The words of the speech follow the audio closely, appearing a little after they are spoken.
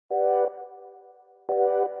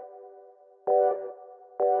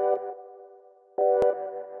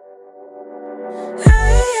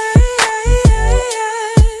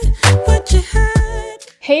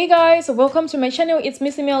Hey guys, welcome to my channel. It's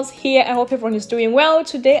Missy Mels here. I hope everyone is doing well.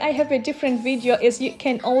 Today I have a different video. As you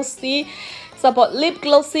can all see, it's about lip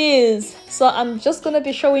glosses. So I'm just gonna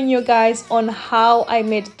be showing you guys on how I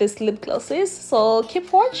made this lip glosses, so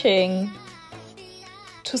keep watching.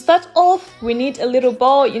 To start off, we need a little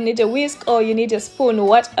bowl, you need a whisk, or you need a spoon,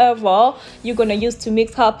 whatever you're gonna use to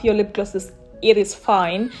mix up your lip glosses. It is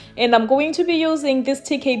fine. And I'm going to be using this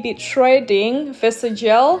TKB Trading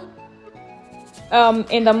versagel.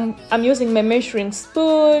 And I'm using my measuring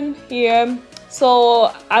spoon here.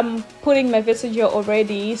 So I'm putting my versagel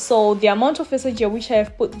already. So the amount of versagel which I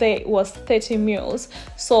have put there was 30 ml.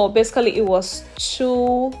 So basically it was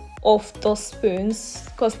 2 of those spoons,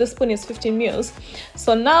 because the spoon is 15 ml.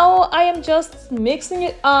 So now I am just mixing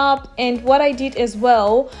it up. And what I did as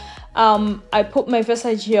well, I put my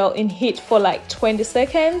versagel in heat for like 20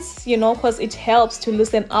 seconds, you know, because it helps to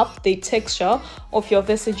loosen up the texture of your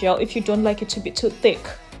versagel if you don't like it to be too thick.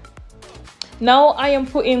 Now I am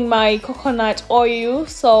putting my coconut oil.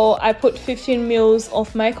 So I put 15 ml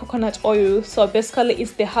of my coconut oil. So basically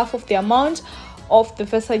it's the half of the amount of the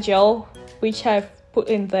versagel which I've put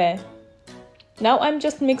in there. Now I'm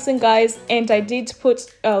just mixing, guys, and I did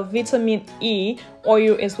put vitamin E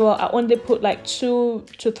oil as well. I only put like 2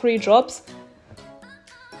 to 3 drops.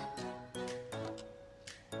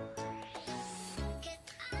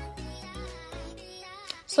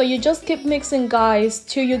 So you just keep mixing, guys,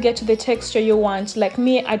 till you get to the texture you want. Like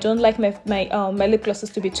me, I don't like my lip glosses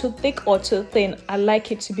to be too thick or too thin. I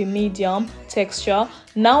like it to be medium texture.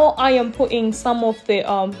 Now I am putting some of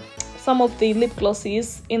the lip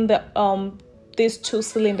glosses in the these 2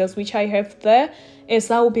 cylinders which I have there, as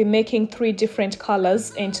I will be making 3 different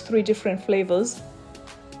colors and 3 different flavors.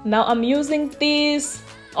 Now I'm using this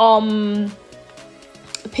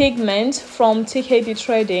pigment from TKB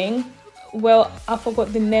Trading. Well, I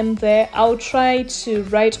forgot the name there. I'll try to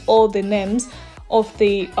write all the names of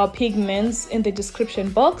the pigments in the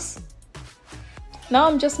description box. Now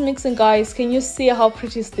I'm just mixing, guys. Can you see how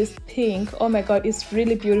pretty is this pink? Oh my god, it's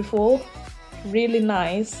really beautiful, really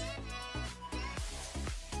nice.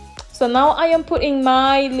 So now I am putting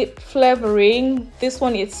my lip flavoring. This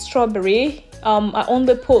one is strawberry. I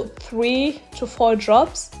only put 3 to 4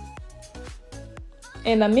 drops.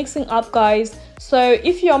 And I'm mixing up, guys. So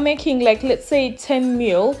if you're making, like, let's say 10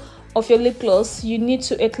 ml of your lip gloss, you need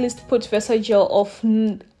to at least put versagel of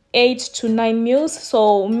 8 to 9 ml.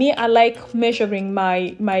 So me, I like measuring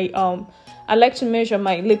I like to measure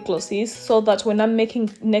my lip glosses so that when I'm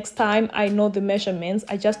making next time, I know the measurements.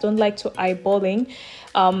 I just don't like to eyeballing,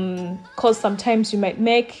 because sometimes you might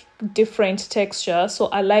make different texture. So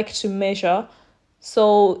I like to measure.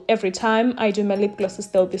 So every time I do my lip glosses,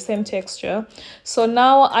 they'll be same texture. So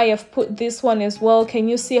now I have put this one as well. Can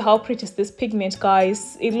you see how pretty is this pigment,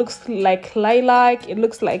 guys? It looks like lilac. It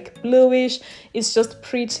looks like bluish. It's just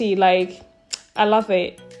pretty. Like, I love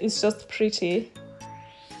it. It's just pretty.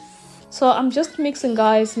 So I'm just mixing,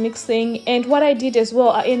 guys, mixing. And what I did as well,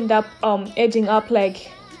 I ended up adding up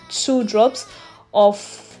like 2 drops of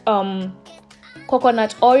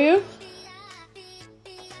coconut oil.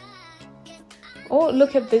 Oh,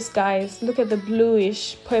 look at this, guys. Look at the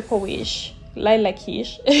bluish, purplish,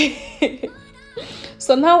 lilac-ish.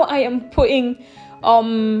 So now I am putting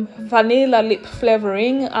vanilla lip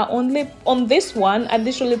flavoring. On this one, I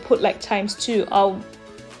literally put like ×2.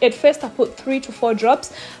 At first I put 3 to 4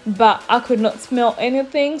 drops, but I could not smell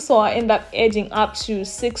anything, so I ended up adding up to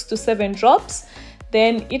 6 to 7 drops.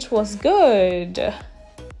 Then it was good.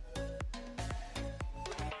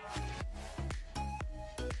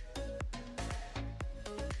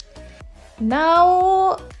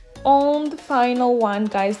 Now on the final one,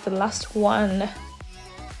 guys, the last one.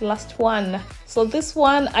 So this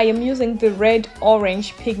one, I am using the red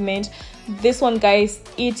orange pigment. This one, guys,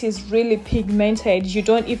 it is really pigmented. You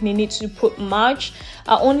don't even need to put much.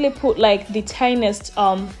 I only put like the tiniest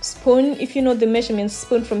spoon. If you know the measurement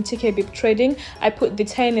spoon from TKB Trading, I put the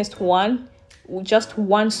tiniest one, just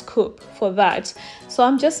 1 scoop for that. So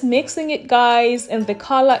I'm just mixing it, guys, and the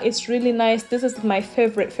color is really nice. This is my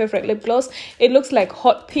favorite lip gloss. It looks like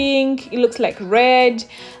hot pink, it looks like red.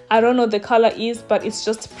 I don't know the color is, but it's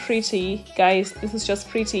just pretty, guys. This is just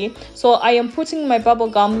pretty. So I am putting my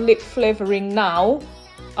bubblegum lip flavoring now,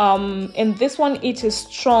 and this one, it is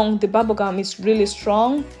strong. The bubblegum is really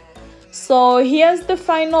strong. So here's the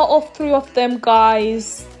final of 3 of them,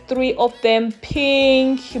 guys. 3 of them,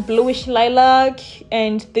 pink, bluish lilac,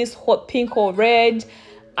 and this hot pink or red.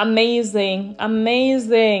 Amazing.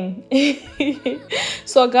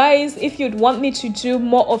 So guys, if you'd want me to do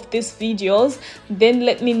more of these videos, then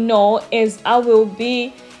let me know, as I will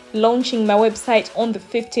be launching my website on the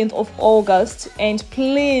 15th of August. And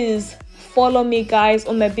please follow me guys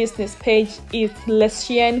on my business page. It's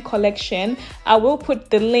LesienCollection. I will put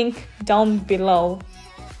the link down below.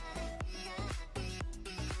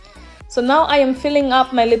 So now I am filling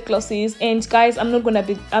up my lip glosses, and guys, I'm not gonna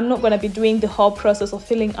be doing the whole process of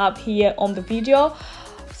filling up here on the video.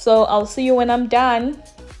 So I'll see you when I'm done.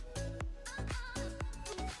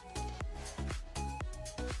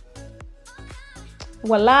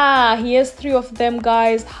 Voila, here's 3 of them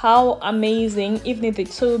guys. How amazing. Even the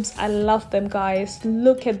tubes, I love them guys.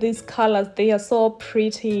 Look at these colors, they are so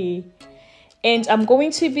pretty. And I'm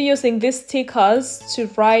going to be using these stickers to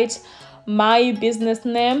write my business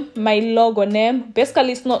name, my logo name.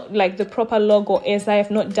 Basically it's not like the proper logo, as I have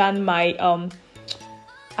not done my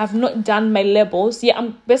I've not done my labels. Yeah,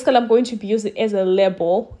 I'm going to be using it as a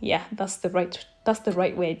label. Yeah, that's the right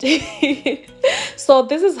word. So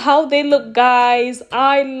this is how they look guys.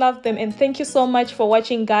 I love them, and thank you so much for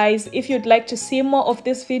watching guys. If you'd like to see more of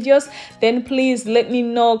these videos, then please let me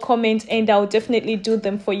know, comment, and I'll definitely do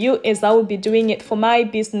them for you, as I will be doing it for my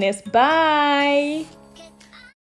business. Bye.